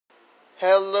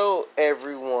Hello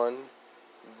everyone,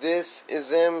 this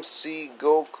is MC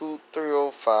Goku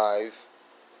 305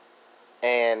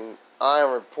 and I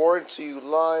am reporting to you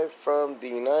live from the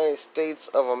United States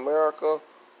of America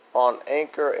on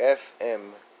Anchor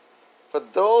FM. For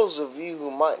those of you who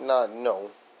might not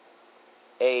know,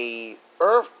 a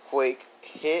earthquake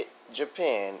hit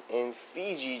Japan in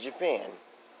Fiji, Japan.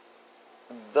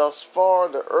 Thus far,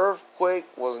 the earthquake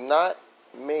was not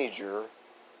major,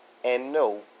 and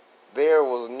no, there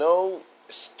was no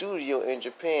studio in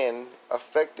Japan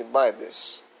affected by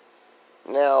this.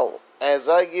 Now, as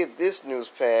I get this news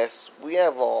pass, we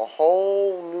have a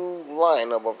whole new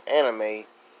lineup of anime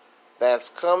that's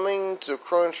coming to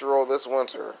Crunchyroll this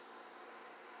winter.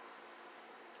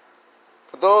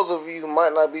 For those of you who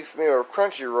might not be familiar with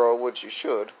Crunchyroll, which you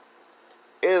should,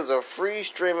 it is a free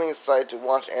streaming site to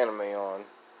watch anime on.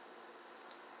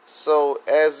 So,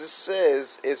 as it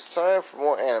says, it's time for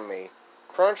more anime.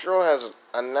 Crunchyroll has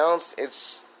announced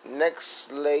its next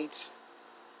slate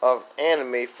of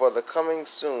anime for the coming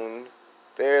soon.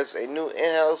 There's a new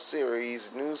in-house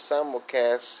series, new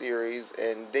simulcast series,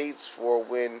 and dates for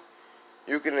when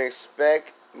you can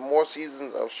expect more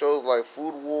seasons of shows like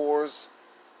Food Wars,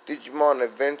 Digimon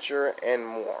Adventure, and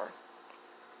more.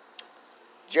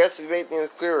 Just to make things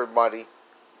clear, everybody,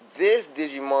 this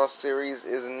Digimon series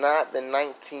is not the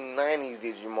 1990s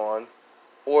Digimon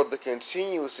or the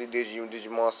continuously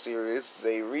Digimon series. It's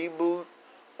a reboot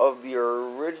of the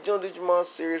original Digimon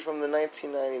series from the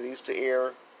 1990s that used to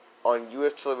air on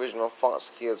U.S. television on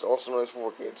Fox Kids, also known as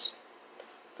 4Kids.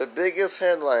 The biggest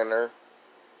headliner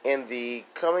in the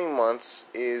coming months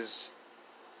is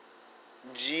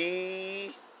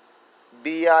GBI8.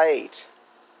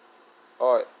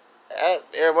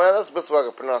 Everyone, that's the best way I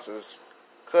can pronounce this.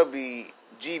 Could be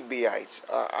GBI8.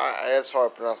 That's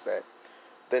hard to pronounce that.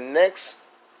 The next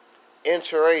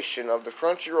iteration of the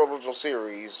Crunchyroll original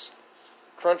series.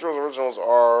 Crunchyroll originals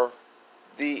are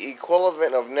the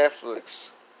equivalent of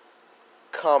Netflix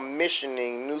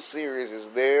commissioning new series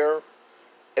is there,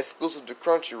 exclusive to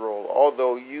Crunchyroll.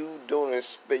 Although you don't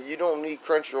need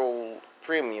Crunchyroll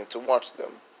Premium to watch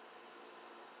them.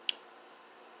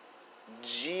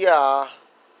 Gia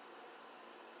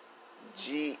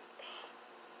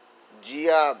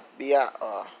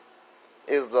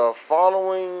is the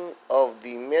following of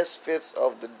the misfits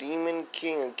of the Demon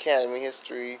King Academy.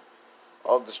 History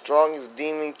of the strongest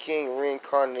Demon King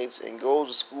reincarnates and goes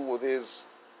to school with his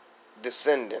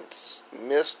descendants.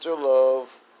 Mr.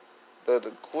 Love,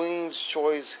 the Queen's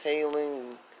Choice,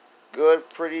 Hailing, Good,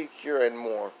 Pretty Cure, and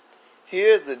more.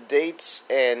 Here's the dates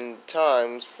and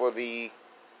times for the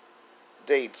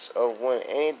dates of when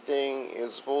anything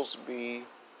is supposed to be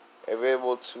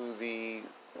available to the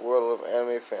world of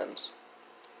anime fans.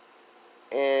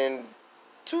 In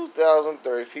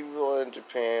 2030, people in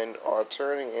Japan are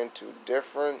turning into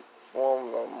different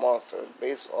forms of monsters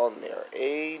based on their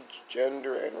age,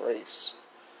 gender, and race.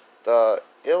 The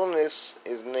illness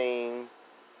is named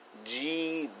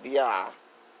GBI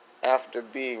after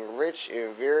being rich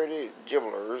in varied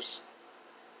gibblers.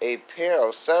 A pair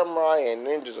of samurai and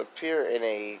ninjas appear in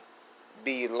a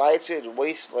belighted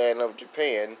wasteland of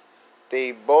Japan.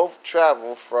 They both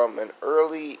travel from an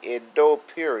early Edo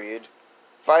period,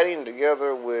 fighting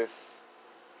together with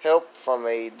help from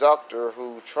a doctor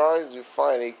who tries to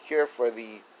find a cure for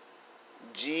the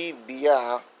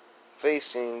GBI,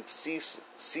 facing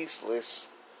ceaseless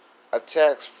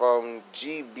attacks from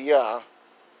GBI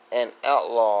and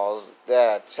outlaws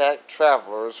that attack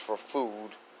travelers for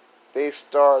food. They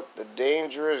start the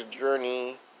dangerous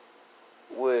journey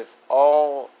with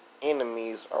all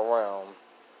enemies around.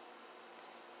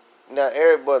 Now,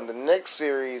 everybody, the next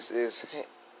series is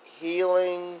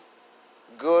Healing,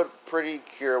 Good, Pretty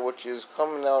Cure, which is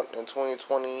coming out in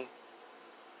 2020.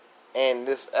 And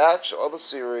this actual other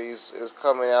series is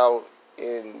coming out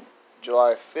in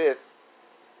July 5th.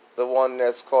 The one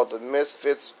that's called The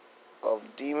Misfits of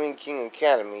Demon King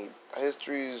Academy.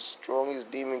 History's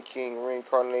strongest Demon King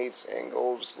reincarnates and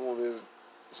goes to school with his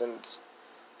descendants.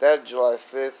 That's July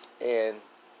 5th. And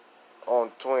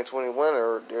on 2020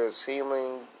 winter, there's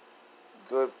Healing,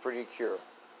 Good, Pretty Cure.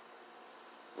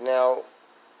 Now,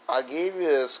 I gave you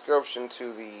a description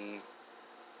to the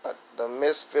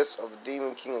Misfits of the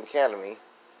Demon King Academy.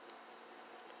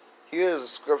 Here's a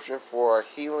description for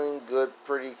Healing, Good,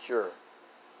 Pretty Cure.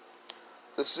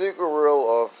 The secret rule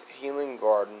of Healing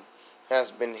Garden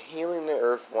has been healing the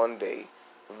earth one day.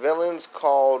 Villains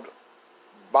called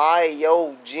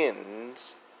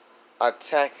Biojins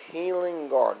attack Healing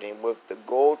Garden with the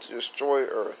goal to destroy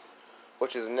Earth,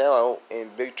 which is now in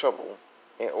big trouble.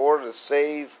 In order to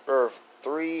save Earth,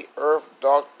 3 Earth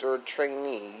Doctor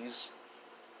trainees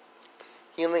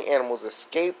Healing animals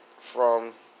escape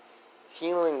from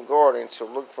healing garden to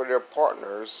look for their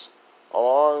partners.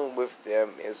 Along with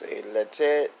them is a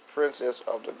Letete, princess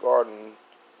of the garden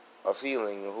of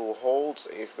healing, who holds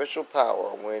a special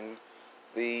power. When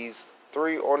these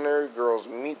three ordinary girls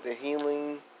meet the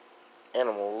healing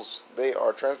animals, they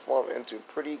are transformed into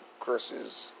pretty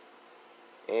curses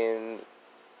in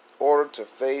order to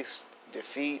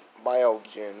defeat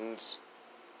Biogens.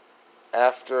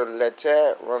 After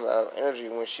Letete runs out of energy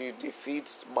when she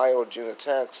defeats Biogen's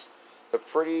attacks, the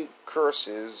pretty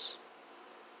curses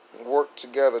work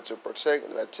together to protect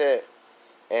Letete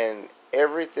and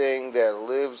everything that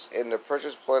lives in the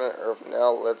precious planet Earth.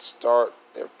 Now let's start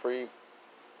the pretty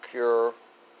cure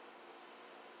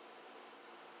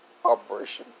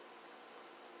operation.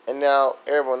 And now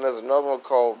everyone, there's another one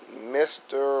called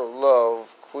Mr.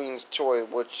 Love, Queen's Choice,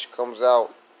 which comes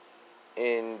out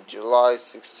in July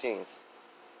 16th.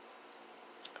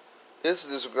 This is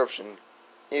the description.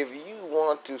 If you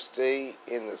want to stay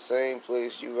in the same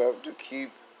place, you have to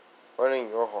keep running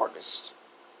your hardest.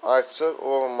 I took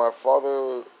over my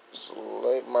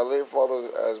late father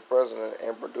as president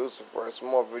and producer for a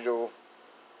small video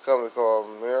company called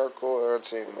Miracle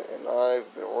Entertainment, and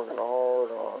I've been working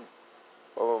hard on.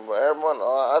 But everyone,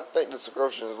 I think the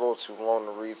description is a little too long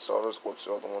to read, so I'll just go to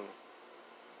the other one.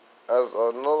 As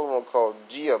another one called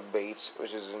Gia Bates,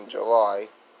 which is in July,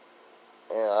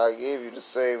 and I gave you the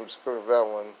same description for that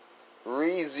one.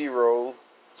 ReZero,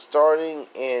 starting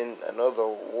in Another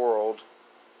World,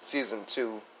 Season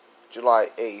 2, July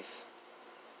 8th.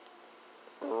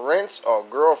 Rent a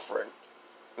Girlfriend.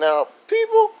 Now,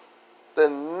 people, the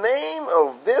name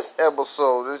of this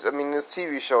episode, this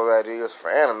TV show that is for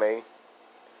anime,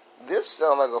 this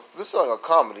sounds like a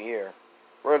comedy here.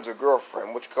 Rent a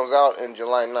Girlfriend, which comes out in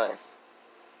July 9th.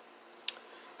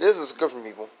 This is a description,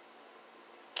 people.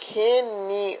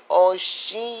 Kenyoshi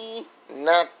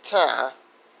Nata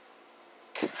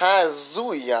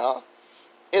Kazuya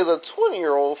is a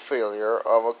 20-year-old failure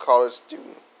of a college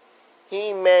student.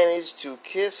 He managed to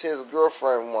kiss his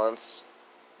girlfriend once,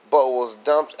 but was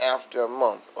dumped after a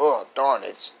month. Ugh, darn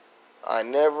it. I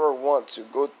never want to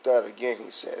go through that again, he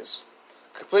says.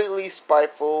 Completely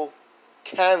spiteful,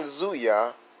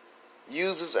 Kazuya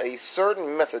uses a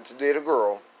certain method to date a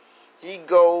girl. He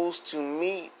goes to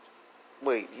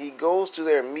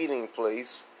their meeting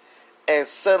place and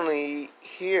suddenly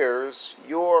hears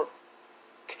your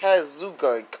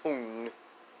Kazuga-kun.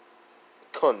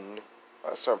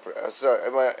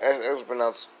 It's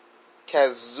pronounced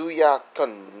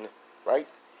Kazuya-kun, right?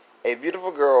 A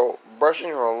beautiful girl brushing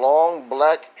her long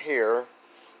black hair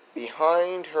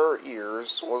behind her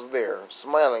ears was there,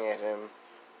 smiling at him.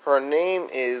 Her name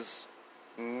is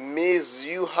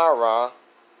Mizuhara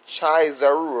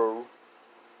Chizuru.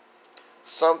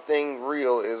 Something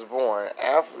real is born.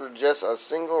 After just a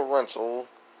single rental,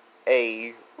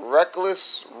 a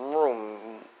reckless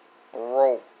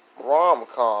rom-com,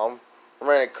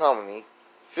 romantic comedy,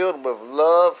 filled with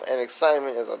love and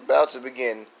excitement is about to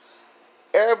begin.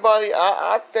 Everybody,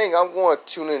 I think I'm going to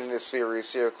tune into this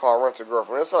series here called Rent a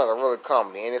Girlfriend. It's not a really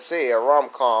comedy, and it's a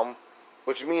rom-com,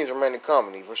 which means romantic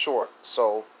comedy for short.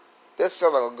 So, this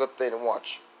sounds like a good thing to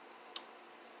watch.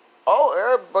 Oh,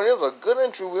 everybody, there's a good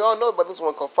entry. We all know about this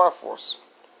one called Fire Force.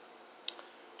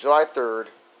 July 3rd,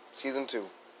 Season 2.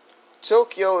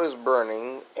 Tokyo is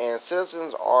burning, and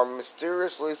citizens are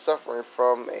mysteriously suffering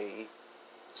from a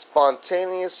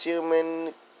spontaneous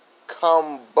human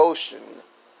combustion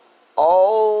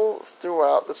all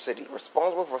throughout the city.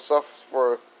 Responsible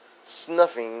for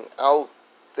snuffing out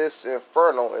this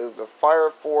inferno is the Fire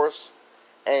Force,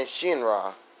 and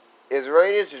Shinra is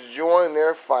ready to join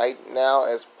their fight now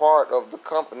as part of the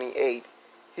Company 8.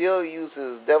 He'll use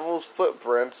his devil's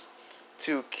footprints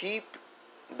to keep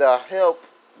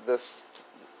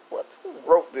who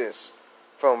wrote this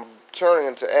from turning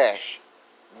into ash.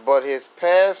 But his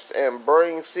past and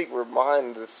burning secret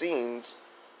behind the scenes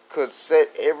could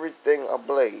set everything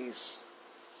ablaze.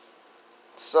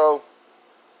 So,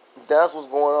 that's what's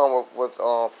going on with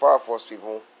Fire Force,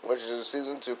 people, which is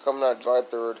Season 2 coming out July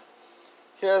 3rd.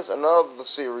 Here's another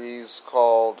series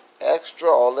called Extra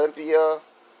Olympia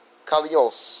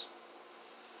Kalios.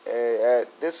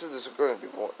 This is the security,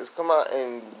 people. It's come out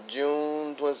in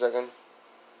June 22nd.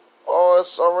 Oh,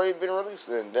 it's already been released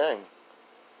then. Dang.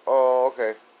 Oh,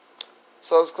 okay.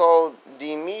 So it's called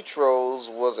Demetros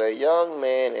was a young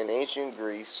man in ancient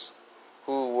Greece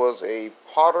who was a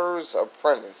potter's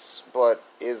apprentice, but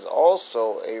is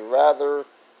also a rather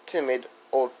timid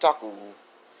otaku.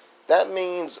 That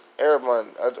means,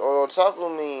 everyone, otaku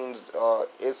means,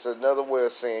 it's another way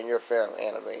of saying you're a fan of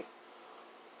anime.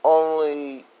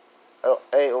 Only,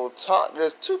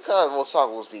 There's two kinds of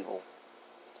otakus, people.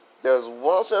 There's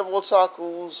one set of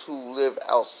otakus who live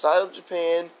outside of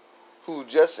Japan who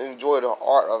just enjoy the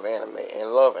art of anime and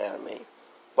love anime.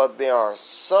 But there are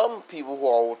some people who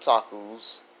are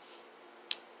otakus.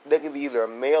 They can be either a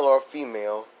male or a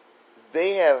female.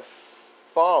 They have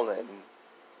fallen,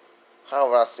 how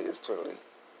would I say this clearly?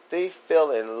 They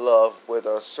fell in love with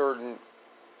a certain,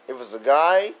 if it's a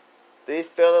guy, they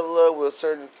fell in love with a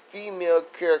certain female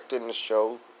character in the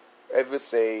show. If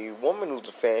it's a woman who's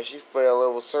a fan, she fell in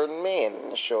love with a certain man in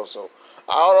the show. So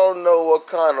I don't know what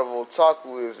kind of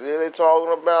otaku is they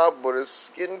talking about, but it's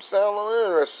getting sound a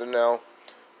little interesting now.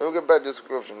 Let me get back to the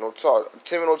description.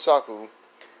 Timid otaku.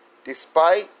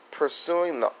 Despite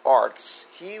pursuing the arts,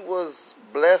 he was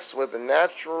blessed with a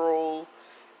natural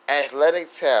athletic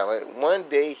talent. One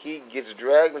day he gets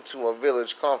dragged into a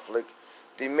village conflict.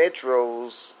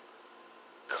 Demetrios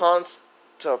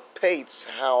constipates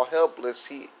how helpless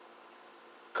he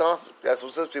that's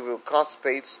what says people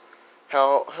constipates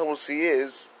how helpless he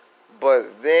is,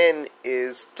 but then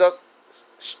is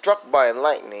struck by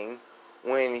lightning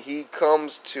when he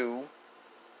comes to.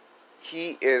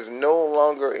 He is no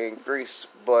longer in Greece,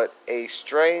 but a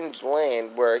strange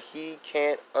land where he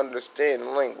can't understand the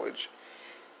language,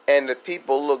 and the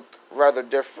people look rather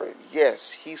different.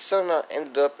 Yes, he somehow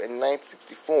ended up in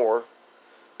 1964,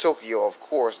 Tokyo, of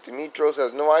course. Demetrios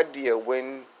has no idea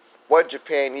what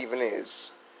Japan even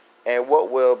is, and what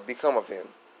will become of him.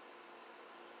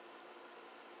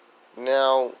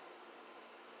 Now,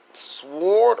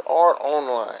 Sword Art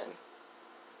Online,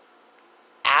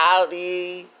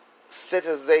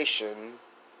 Alicization,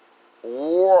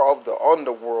 War of the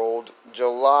Underworld,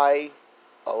 July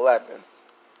 11th.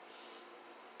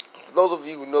 For those of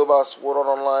you who know about Sword Art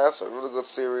Online, that's a really good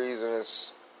series, and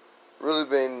it's really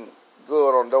been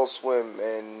good on Adult Swim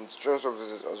and streaming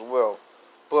services as well.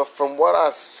 But from what I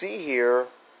see here,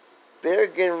 they're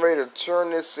getting ready to turn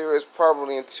this series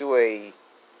probably into a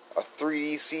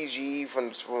 3D CG from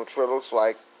the trailer looks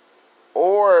like.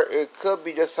 Or it could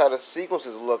be just how the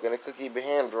sequences look, and it could keep it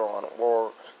hand-drawn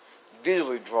or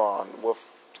digitally drawn with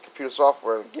computer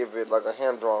software to give it like a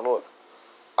hand-drawn look.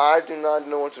 I do not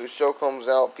know until the show comes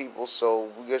out, people, so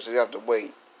we guess you have to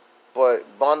wait. But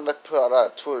Bandai put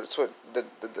out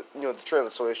the trailer,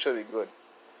 so it should be good.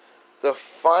 The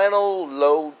final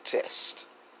load test.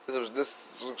 This is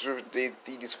the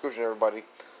description, everybody.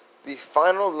 The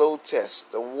final load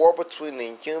test. The war between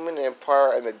the human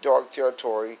empire and the Dark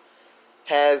Territory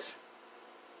has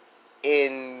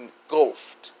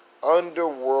engulfed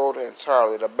Underworld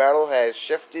entirely. The battle has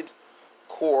shifted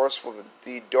course for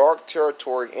the Dark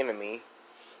Territory enemy,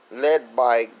 led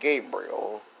by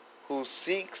Gabriel, who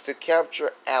seeks to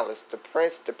capture Alice, the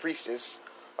priestess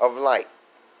of light,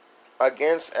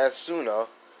 against Asuna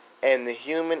and the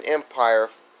human empire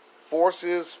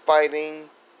forces fighting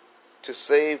to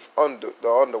save the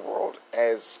underworld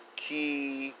as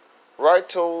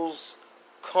Kirito's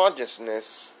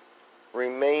consciousness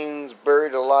remains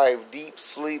buried alive. Deep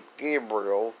sleep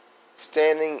Gabriel,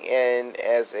 standing in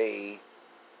as a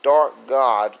dark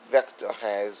god Vector,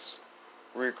 has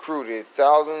recruited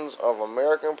thousands of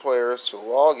American players to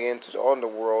log into the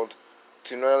underworld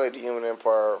to annihilate the human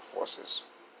empire forces.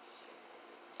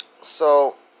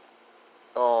 So,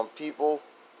 people,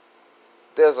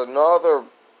 there's another,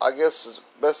 I guess it's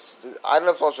best, I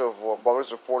never saw the show before, but I'm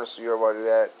just reporting to everybody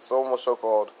that someone show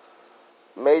called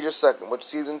Major Second, which is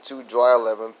season 2, July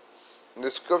 11th. The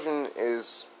description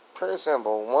is pretty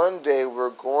simple. One day we're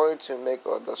going to make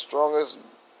the strongest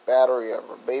battery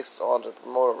ever, based on the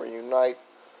promoter reunite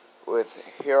with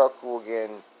Hiraku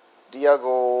again.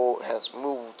 Diago has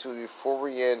moved to the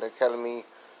Fourier Academy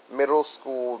Middle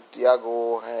School.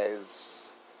 Diago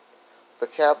has the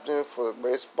captain for the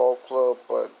baseball club,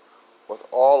 but with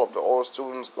all of the older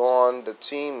students gone, the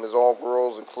team is all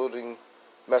girls, including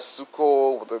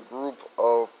Matsuko, with a group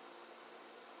of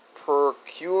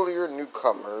peculiar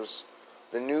newcomers.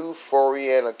 The new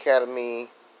Fourier Academy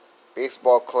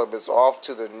baseball club is off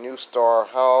to the new star.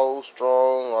 How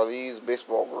strong are these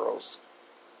baseball girls?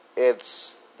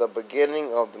 It's the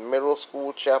beginning of the middle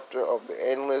school chapter of the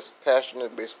endless,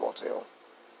 passionate baseball tale.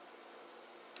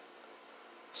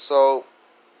 So,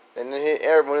 and then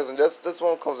everyone is, this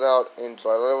one comes out in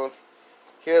July 11th.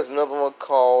 Here's another one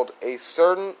called A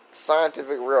Certain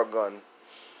Scientific Railgun.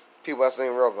 People have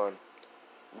saying railgun.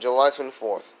 July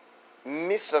 24th.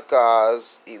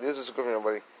 Misaka's, this is a description,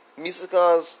 everybody.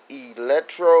 Misaka's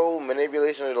electro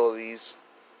manipulation abilities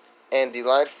and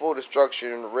delightful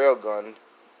destruction railgun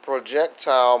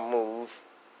projectile move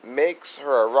makes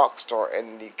her a rock star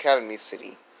in the Academy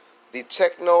City. The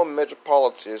techno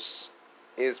metropolitan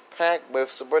is packed with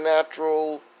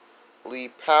supernaturally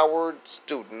powered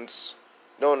students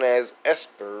known as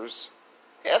Espers.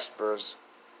 Espers?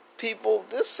 People,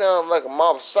 this sounds like a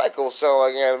Mob Psycho sound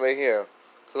like anime here.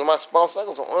 Because Mob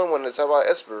Psycho's the only one that's about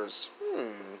Espers.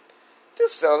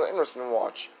 This sounds interesting to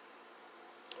watch.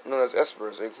 Known as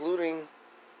Espers, including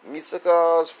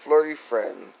Misaka's flirty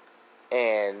friend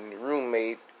and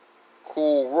roommate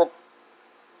Kuroko.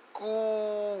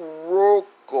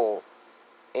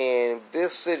 In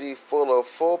this city full of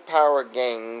full-power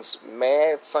gangs,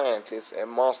 mad scientists,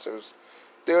 and monsters,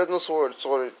 there's no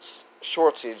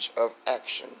shortage of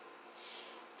action.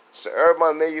 So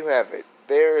everybody, there you have it.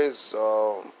 There is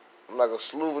like a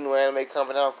slew of new anime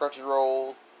coming out on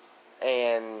Crunchyroll,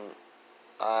 and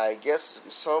I guess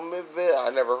some of it I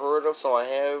never heard of, so I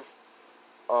have.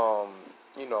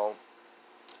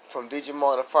 From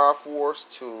Digimon and Fire Force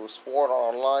to Sword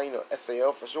Art Online,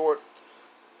 SAO for short.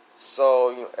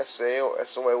 So, SAO,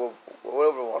 SOA,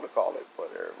 whatever you want to call it,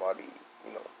 but everybody,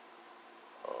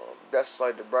 that's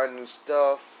like the brand new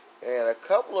stuff, and a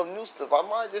couple of new stuff I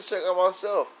might just check out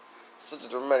myself, such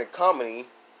as romantic comedy,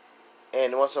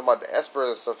 and what's about the Espers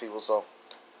and stuff, people, so,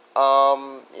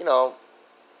 I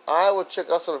would check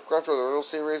out some of Crunchyroll, the real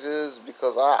series is,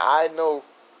 because I know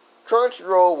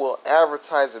Crunchyroll will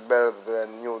advertise it better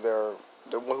than, who they're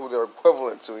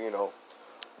equivalent to,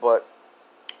 but,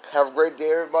 have a great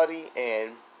day, everybody,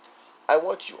 and I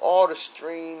want you all to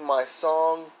stream my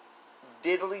song,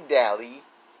 Diddly Dally,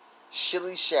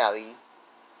 Shilly Shally,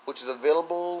 which is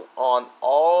available on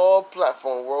all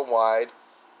platforms worldwide,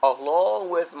 along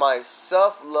with my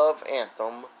self-love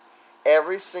anthem,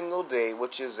 Every Single Day,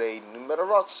 which is a new metal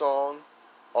rock song,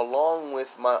 along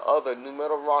with my other new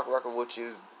metal rock record, which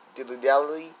is Diddly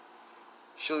Dally,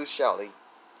 Shilly Shally.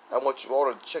 I want you all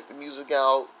to check the music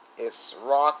out. It's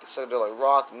rock, psychedelic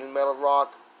rock, new metal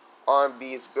rock,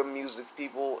 R&B. It's good music,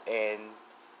 people, and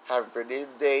have a great day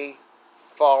today.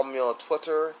 Follow me on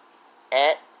Twitter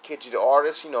at Kitchi the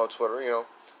Artist, Twitter,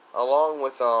 along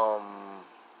with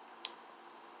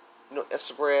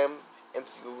Instagram,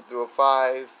 MC Google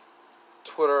 305,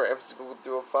 Twitter, MC Google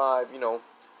 305,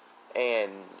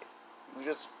 and you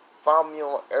just follow me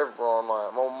on everywhere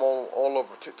online. I'm all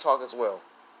over TikTok as well.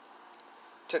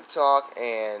 TikTok,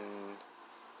 and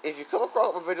if you come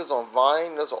across my videos on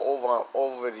Vine, there's old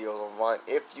videos on Vine.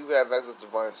 If you have access to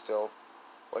Vine still,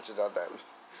 which is not that.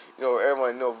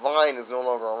 Everyone know Vine is no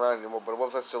longer around anymore, but the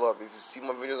website's still up. If you see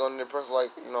my videos on there, press like,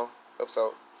 helps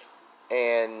out.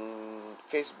 And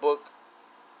Facebook,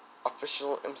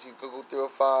 official MC Google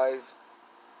 305,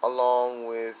 along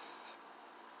with,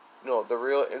 the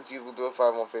real MC Google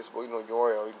 305 on Facebook.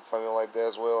 Yorio, you can find me like that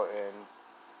as well. And,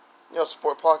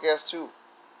 support podcasts too.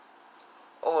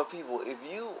 Oh, my people, if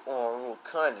you are real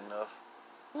kind enough,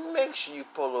 make sure you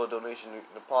put a little donation in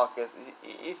the podcast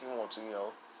if you want to,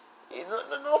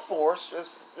 No force,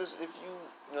 just if you,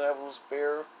 have a little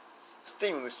spare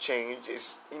stimulus change,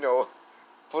 just,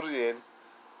 put it in.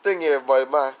 Thank you, everybody.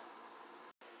 Bye.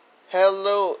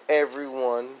 Hello,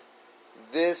 everyone.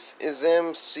 This is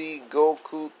MC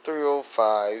Goku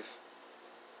 305,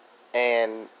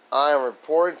 and I am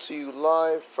reporting to you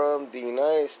live from the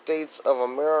United States of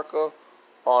America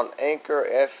on Anchor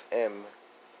FM.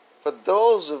 For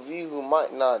those of you who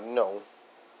might not know,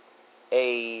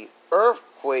 a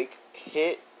earthquake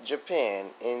hit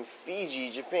Japan in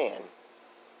Fiji, Japan.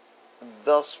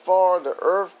 Thus far, the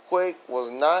earthquake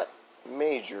was not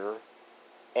major,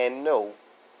 and no,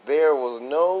 there was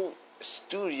no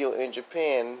studio in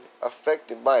Japan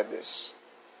affected by this.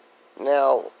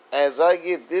 Now, as I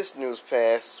get this news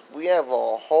passed, we have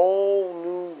a whole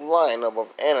new lineup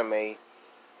of anime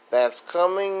that's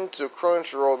coming to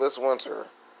Crunchyroll this winter.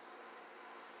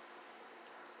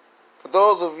 For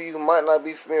those of you who might not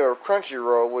be familiar with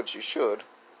Crunchyroll, which you should,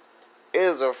 it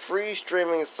is a free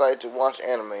streaming site to watch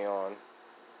anime on.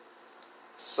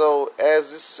 So,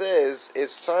 as it says,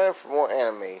 it's time for more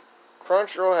anime.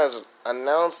 Crunchyroll has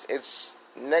announced its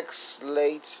next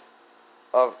slate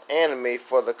of anime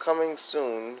for the coming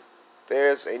soon.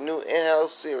 There's a new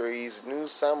in-house series, new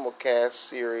simulcast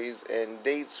series, and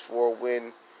dates for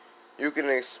when you can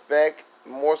expect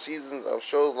more seasons of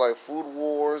shows like Food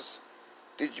Wars,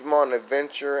 Digimon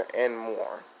Adventure, and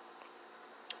more.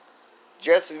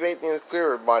 Just to make things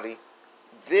clear, everybody,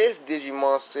 this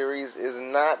Digimon series is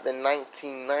not the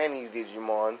 1990s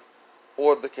Digimon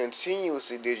or the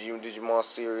continuously Digimon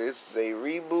series. It's a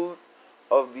reboot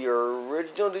of the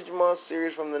original Digimon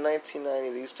series from the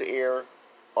 1990s that used to air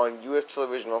on U.S.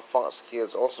 television on Fox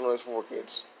Kids, also known as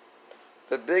 4Kids.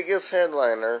 The biggest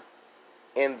headliner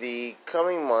in the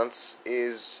coming months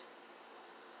is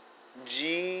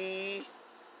GBI8.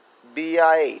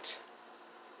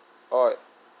 or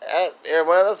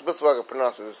well, that's the best way I can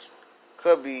pronounce this.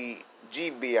 Could be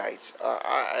GBite.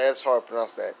 That's hard to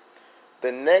pronounce that.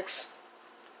 The next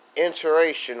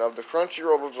iteration of the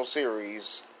Crunchyroll original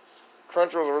series.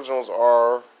 Crunchyroll originals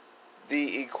are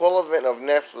the equivalent of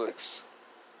Netflix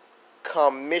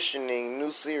commissioning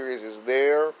new series is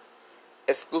there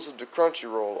exclusive to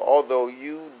Crunchyroll. Although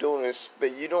you don't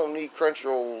need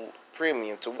Crunchyroll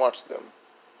Premium to watch them.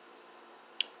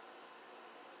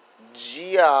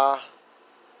 Gia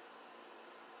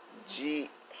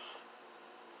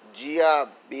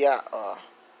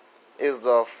is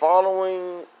the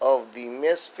following of the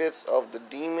misfits of the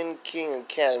Demon King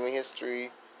Academy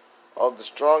history of the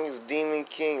strongest Demon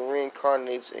King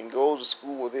reincarnates and goes to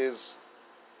school with his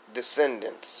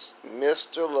descendants.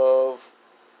 Mr. Love,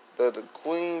 the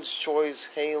Queen's Choice,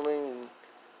 Hailing,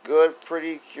 Good,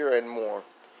 Pretty Cure, and more.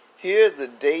 Here's the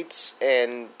dates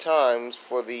and times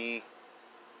for the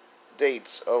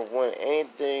dates of when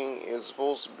anything is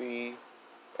supposed to be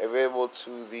available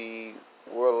to the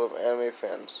world of anime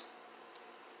fans.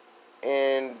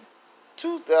 In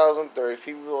 2030,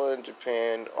 people in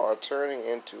Japan are turning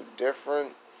into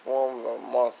different forms of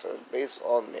monsters based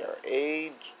on their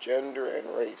age, gender,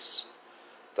 and race.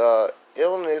 The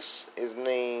illness is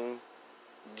named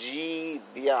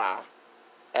Jibia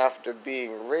after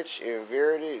being rich in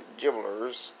varied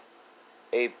gibblers.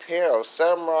 A pair of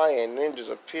samurai and ninjas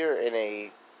appear in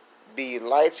a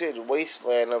belighted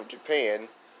wasteland of Japan.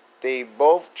 They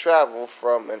both travel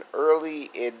from an early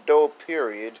Edo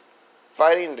period,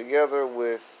 fighting together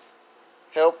with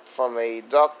help from a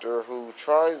doctor who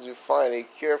tries to find a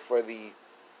cure for the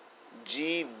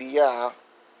GBI,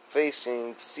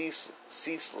 facing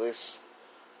ceaseless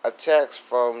attacks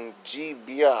from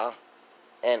GBI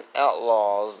and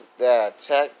outlaws that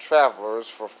attack travelers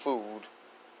for food.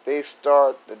 They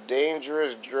start the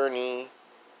dangerous journey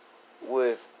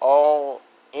with all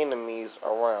enemies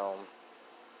around.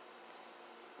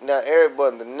 Now,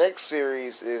 everybody, the next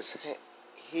series is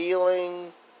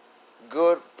Healing,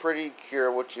 Good, Pretty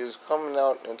Cure, which is coming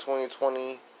out in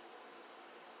 2020.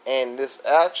 And this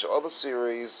actual other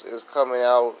series is coming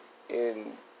out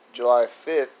in July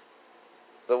 5th.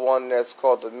 The one that's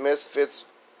called The Misfits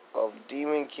of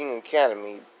Demon King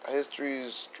Academy.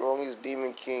 History's strongest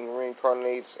Demon King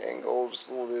reincarnates and goes to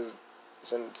school with his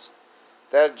descendants.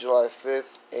 That's July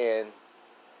 5th. And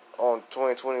on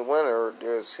 2020 winter,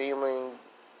 there's Healing,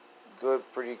 Good,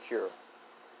 Pretty Cure.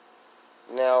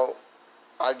 Now,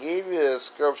 I gave you a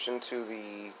description to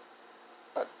the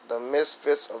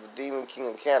Misfits of the Demon King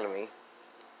Academy.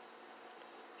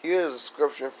 Here's a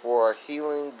description for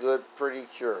Healing, Good, Pretty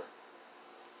Cure.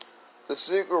 The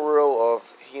secret rule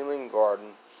of Healing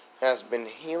Garden has been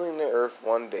healing the earth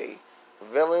one day.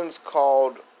 Villains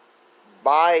called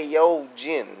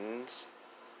Biojins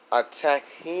attack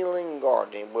Healing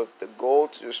Garden with the goal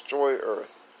to destroy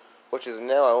Earth, which is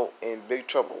now in big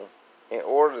trouble. In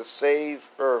order to save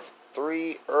Earth,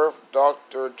 3 Earth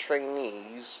Doctor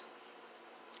trainees,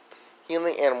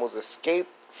 healing animals, escape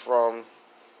from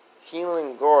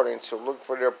Healing Garden to look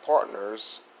for their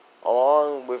partners.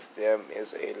 Along with them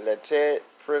is a Lettet,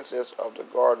 princess of the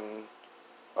Garden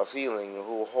of Healing,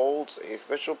 who holds a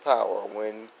special power.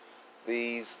 When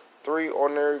these 3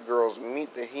 ordinary girls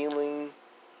meet the healing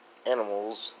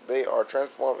animals, they are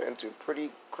transformed into pretty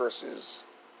curses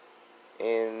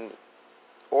in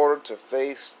order to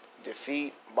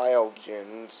defeat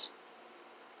Biojins.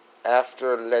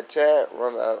 After Lettet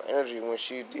runs out of energy when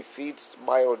she defeats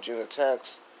Biojin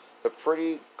attacks, the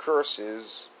pretty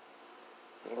curses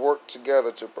work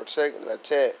together to protect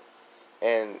Lettet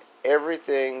and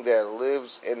everything that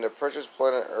lives in the precious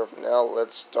planet Earth. Now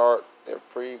let's start their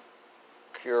Pretty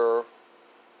Cure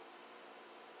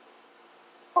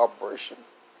operation.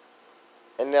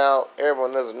 And now,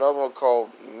 everyone, there's another one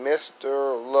called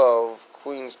Mr. Love,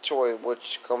 Queen's Choice,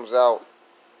 which comes out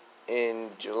in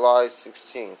July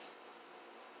 16th.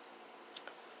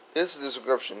 This is the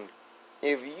description.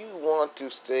 If you want to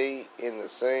stay in the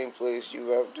same place, you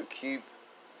have to keep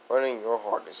running your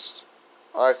hardest.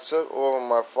 I took over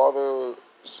my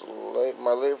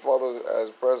late father as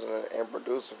president and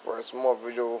producer for a small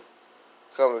video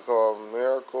company called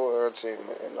Miracle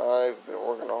Entertainment, and I've been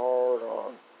working hard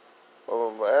on.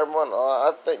 But everyone,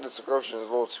 I think the description is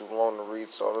a little too long to read,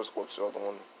 so I'll just go to the other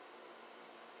one.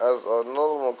 There's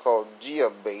another one called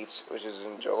Geobait, which is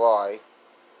in July,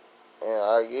 and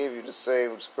I gave you the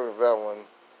same description for that one.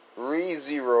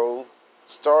 ReZero,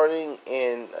 starting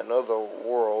in Another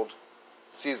World,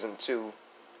 Season 2,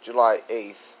 July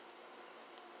 8th.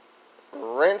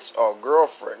 Rent a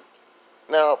Girlfriend.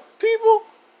 Now, people,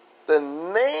 the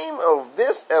name of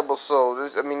this episode,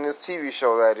 this TV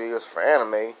show that is for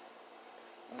anime,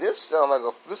 this sounds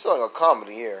like a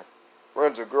comedy here.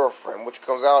 Rent a Girlfriend, which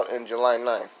comes out in July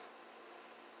 9th.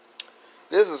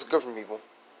 This is good for people.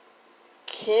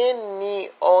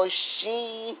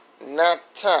 Kenyoshi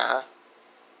Nata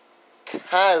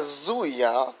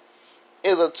Kazuya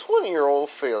is a 20-year-old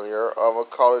failure of a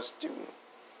college student.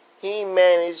 He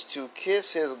managed to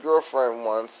kiss his girlfriend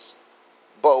once,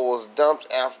 but was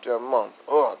dumped after a month.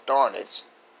 Ugh, darn it.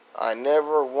 I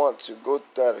never want to go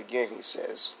through that again, he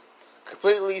says.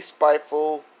 Completely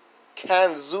spiteful,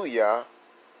 Kazuya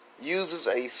uses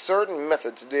a certain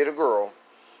method to date a girl.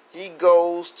 He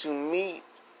goes to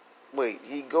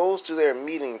their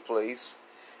meeting place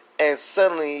and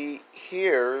suddenly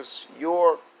hears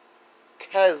your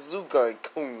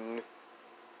Kazuga-kun.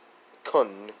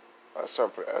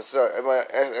 Sorry,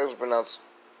 pronounced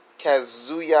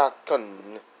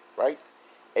Kazuya-kun, right?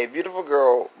 A beautiful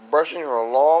girl brushing her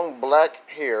long black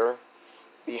hair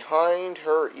behind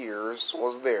her ears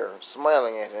was there,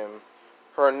 smiling at him.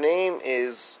 Her name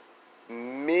is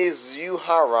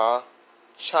Mizuhara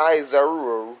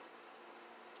Chizuru.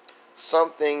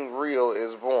 Something real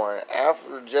is born.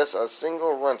 After just a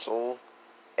single rental,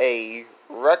 a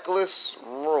reckless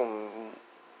rom-com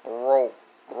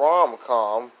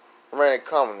romantic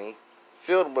comedy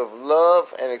filled with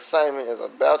love and excitement is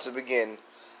about to begin.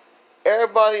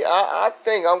 Everybody, I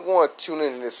think I'm going to tune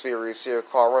into this series here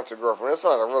called Rent a Girlfriend. It's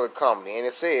not a really comedy, and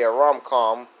it's a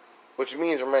rom-com, which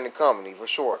means romantic comedy for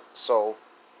short. So,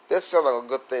 this sounds like a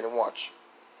good thing to watch.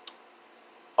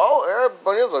 Oh,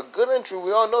 everybody, there's a good entry.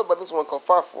 We all know about this one called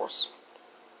Fire Force.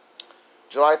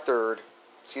 July 3rd,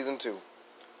 Season 2.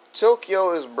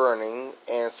 Tokyo is burning,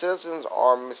 and citizens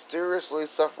are mysteriously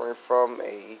suffering from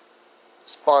a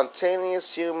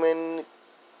spontaneous human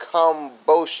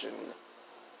combustion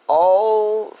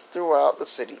all throughout the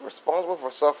city. Responsible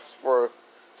for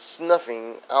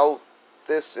snuffing out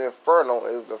this inferno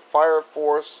is the Fire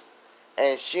Force,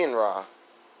 and Shinra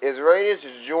is ready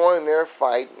to join their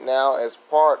fight now as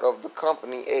part of the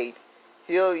Company 8.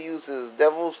 He'll use his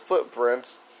devil's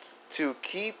footprints to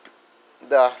keep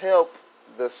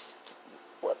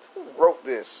who wrote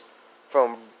this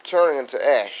from turning into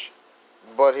ash.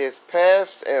 But his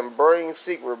past and burning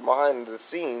secret behind the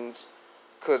scenes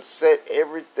could set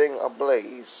everything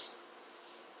ablaze.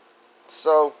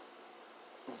 So,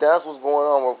 that's what's going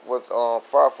on with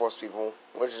Fire Force, people,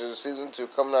 which is Season 2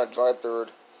 coming out July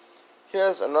 3rd.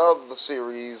 Here's another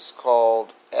series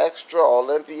called Extra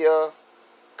Olympia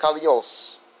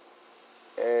Kalios.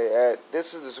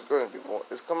 This is the security people.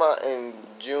 It's come out in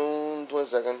June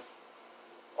 22nd.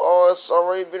 Oh, it's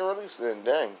already been released then.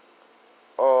 Dang.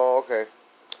 Oh, okay.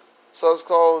 So it's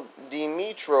called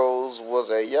Demetros was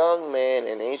a young man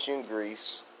in ancient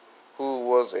Greece who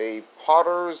was a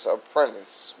potter's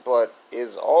apprentice, but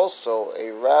is also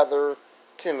a rather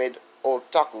timid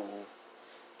otaku.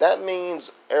 That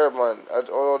means, everyone,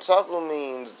 otaku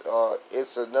means,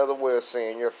 it's another way of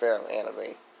saying you're a fan of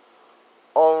anime.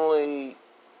 Only,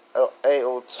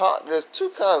 there's two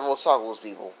kinds of otakus,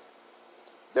 people.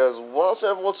 There's one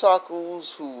set of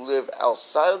otakus who live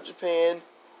outside of Japan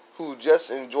who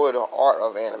just enjoy the art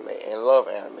of anime and love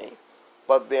anime.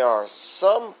 But there are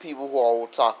some people who are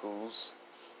otakus.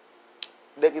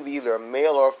 They can be either a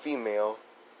male or a female.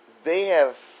 They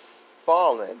have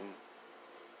fallen,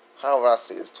 how would I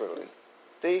say this clearly?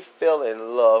 They fell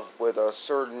in love with a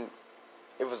certain,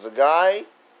 if it's a guy,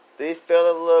 they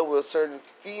fell in love with a certain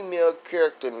female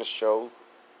character in the show.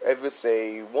 If it's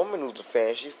a woman who's a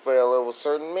fan, she fell in love with a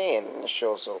certain man in the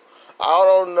show. So, I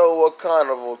don't know what kind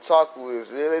of otaku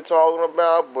is they're talking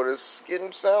about, but it's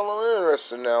getting sound a little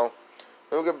interesting now.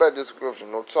 Let me get back to the description.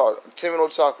 Timid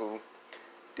otaku.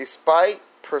 Despite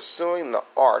pursuing the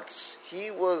arts,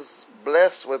 he was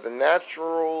blessed with a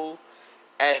natural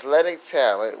athletic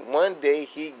talent. One day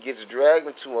he gets dragged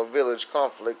into a village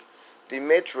conflict.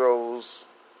 Demetros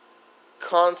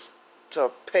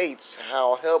constipates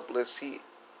how helpless he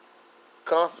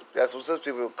that's what says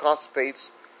people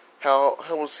constipates how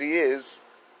helpless he is,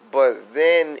 but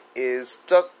then is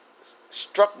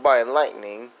struck by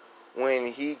lightning when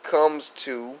he comes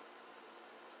to.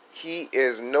 He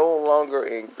is no longer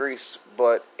in Greece,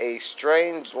 but a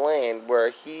strange land where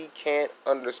he can't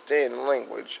understand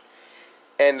language,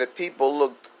 and the people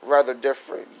look rather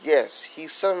different. Yes, he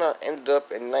somehow ended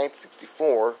up in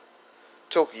 1964,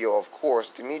 Tokyo, of course.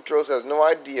 Demetros has no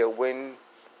idea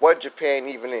what Japan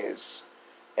even is,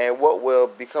 and what will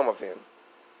become of him.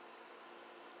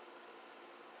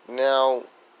 Now,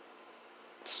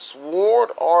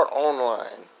 Sword Art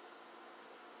Online,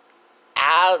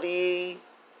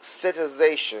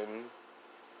 Alicization,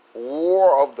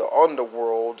 War of the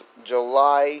Underworld,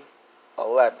 July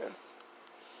 11th.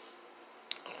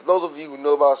 For those of you who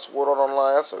know about Sword Art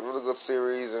Online, that's a really good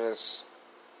series, and it's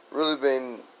really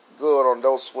been good on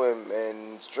Adult Swim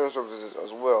and streaming services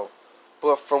as well.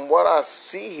 But from what I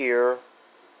see here,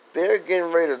 they're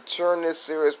getting ready to turn this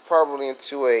series probably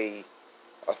into a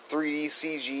 3D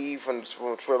CG from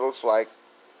the trailer looks like,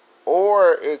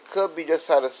 or it could be just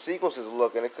how the sequences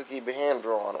look, and it could keep it hand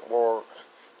drawn or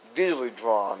digitally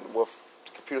drawn with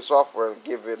computer software to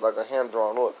give it like a hand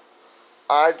drawn look.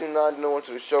 I do not know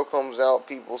until the show comes out,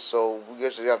 people, so we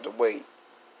guess you have to wait.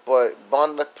 But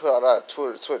Bandai put out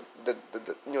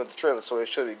the trailer, so it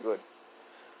should be good.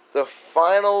 The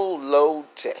final load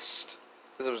test.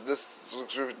 This is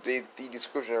the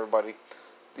description, everybody.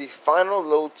 The final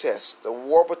load test. The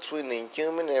war between the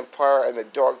human empire and the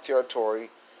Dark Territory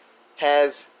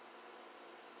has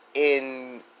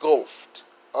engulfed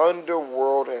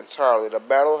Underworld entirely. The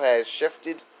battle has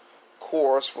shifted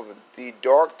course for the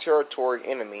Dark Territory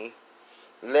enemy,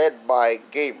 led by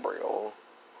Gabriel,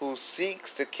 who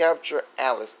seeks to capture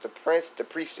Alice, the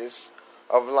priestess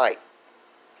of light,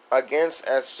 against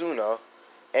Asuna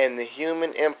and the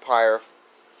human empire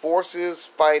forces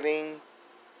fighting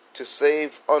to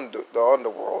save the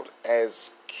underworld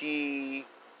as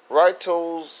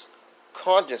Kirito's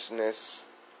consciousness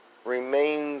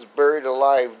remains buried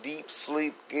alive. Deep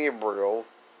sleep Gabriel,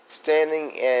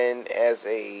 standing in as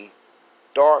a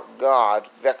dark god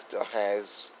Vector,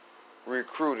 has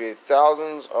recruited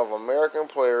thousands of American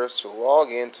players to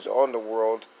log into the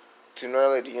underworld to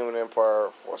annihilate the human empire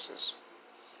forces.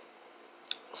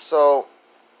 So,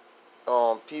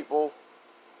 people,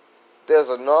 there's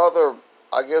another,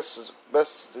 I guess it's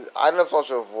best, I never saw the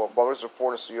show before, but I'm just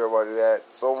reporting to everybody that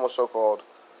someone show called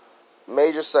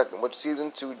Major Second, which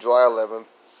season 2, July 11th.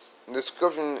 The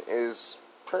description is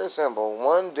pretty simple.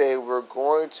 One day we're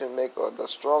going to make the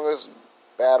strongest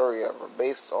battery ever,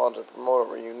 based on the promoter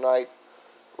reunite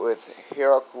with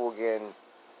Hiraku again.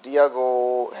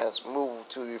 Diago has moved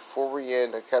to the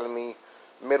Fourier Academy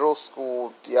Middle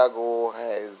School. Diago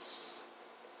has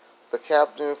the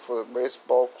captain for the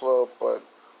baseball club, but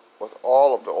with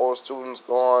all of the older students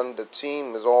gone, the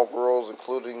team is all girls,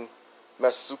 including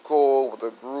Matsuko, with a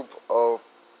group of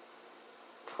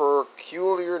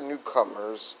peculiar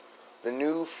newcomers. The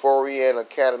new Fourier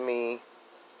Academy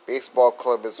baseball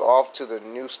club is off to the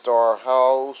new star.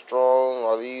 How strong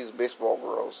are these baseball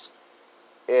girls?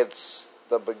 It's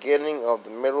the beginning of the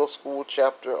middle school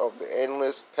chapter of the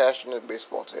endless, passionate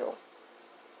baseball tale.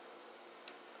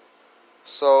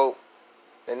 So,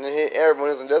 and then everyone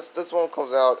is, this one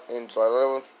comes out in July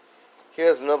 11th.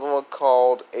 Here's another one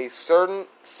called A Certain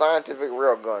Scientific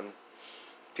Railgun.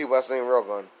 People have seen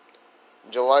Railgun.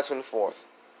 July 24th.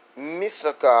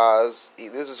 Misaka's,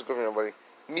 this is a description, everybody.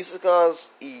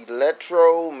 Misaka's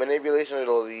electro manipulation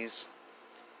abilities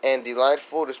and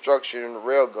delightful destruction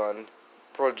railgun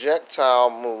projectile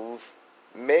move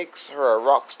makes her a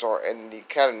rock star in the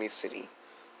Academy City.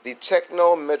 The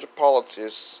techno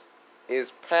metropolis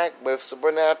is packed with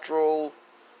supernaturally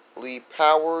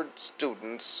powered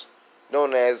students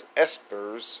known as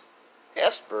Espers.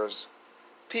 Espers?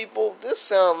 People, this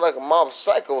sounds like a Mob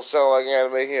Psycho sound like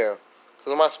anime here.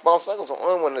 Because my Mob Psycho's the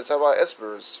only one that's about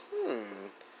Espers.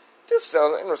 This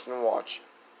sounds interesting to watch.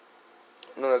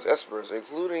 Known as Espers,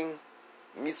 including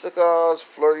Misaka's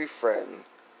flirty friend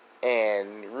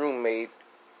and roommate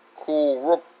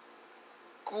Kuroko.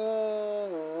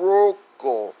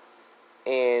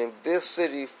 In this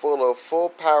city full of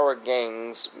full-power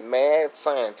gangs, mad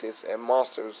scientists, and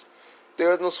monsters,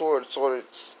 there is no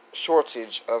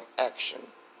shortage of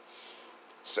action.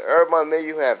 So everybody, there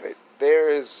you have it. There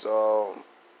is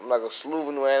like a slew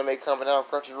of new anime coming out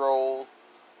on Crunchyroll,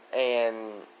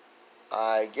 and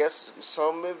I guess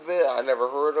some of it I never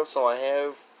heard of, so I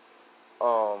have.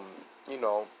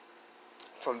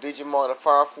 From Digimon and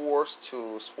Fire Force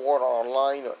to Sword Art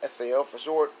Online, SAO for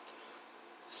short.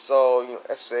 So,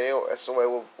 SAO,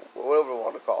 SOA, whatever you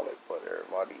want to call it, but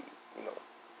everybody,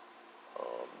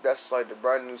 that's like the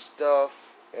brand new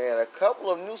stuff, and a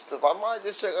couple of new stuff I might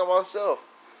just check out myself,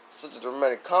 such as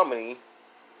romantic comedy,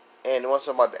 and one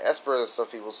about the Espers and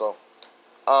stuff, people, so,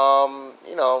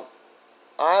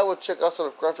 I would check out some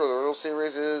of Crunchyroll, the real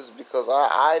series is, because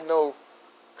I know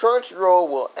Crunchyroll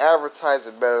will advertise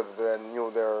it better than,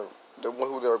 the one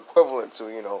who they're equivalent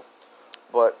to,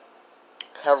 but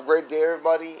have a great day,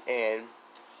 everybody, and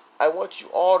I want you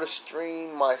all to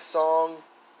stream my song,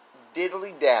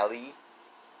 Diddly Dally,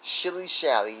 Shilly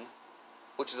Shally,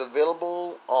 which is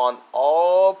available on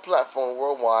all platforms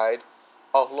worldwide,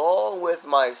 along with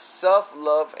my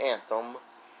self-love anthem,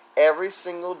 Every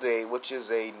Single Day, which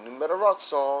is a nu metal rock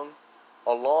song,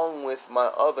 along with my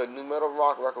other nu metal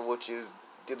rock record, which is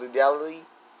Diddly Dally,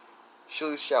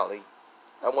 Shilly Shally.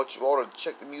 I want you all to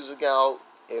check the music out.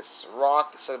 It's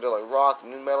rock, psychedelic rock,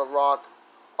 new metal rock,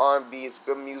 R&B. It's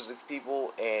good music,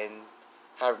 people, and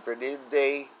have a great day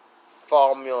today.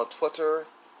 Follow me on Twitter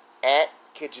at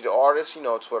KG the Artist. You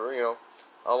know Twitter.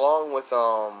 Along with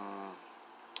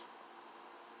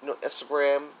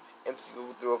Instagram MC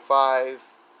Google 305,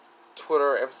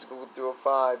 Twitter MC Google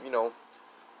 305.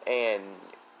 And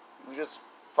you just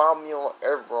find me on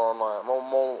everywhere online. I'm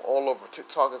all over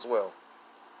TikTok as well.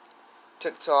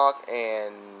 TikTok,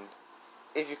 and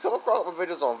if you come across my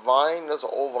videos on Vine, there's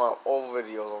old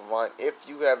videos on Vine. If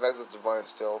you have access to Vine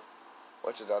still,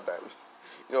 watch it out that.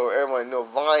 Everybody know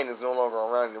Vine is no longer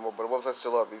around anymore, but the website's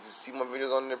still up. If you see my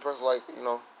videos on there, press like,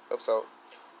 helps out.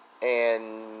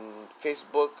 And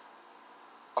Facebook,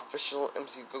 official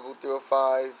MC Google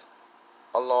 305,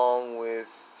 along with,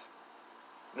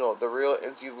 the real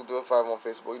MC Google 305 on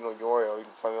Facebook. Uriel, you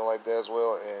can find me like that as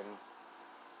well.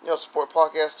 And, support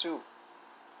podcasts too.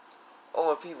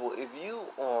 Oh, my people, if you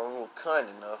are real kind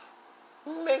enough,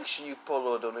 make sure you put a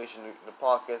little donation in the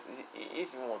podcast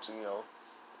if you want to,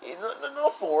 No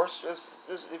force, just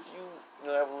if you,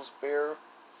 have a little spare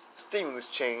stimulus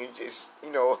change, just,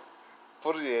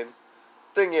 put it in.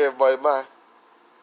 Thank you, everybody. Bye.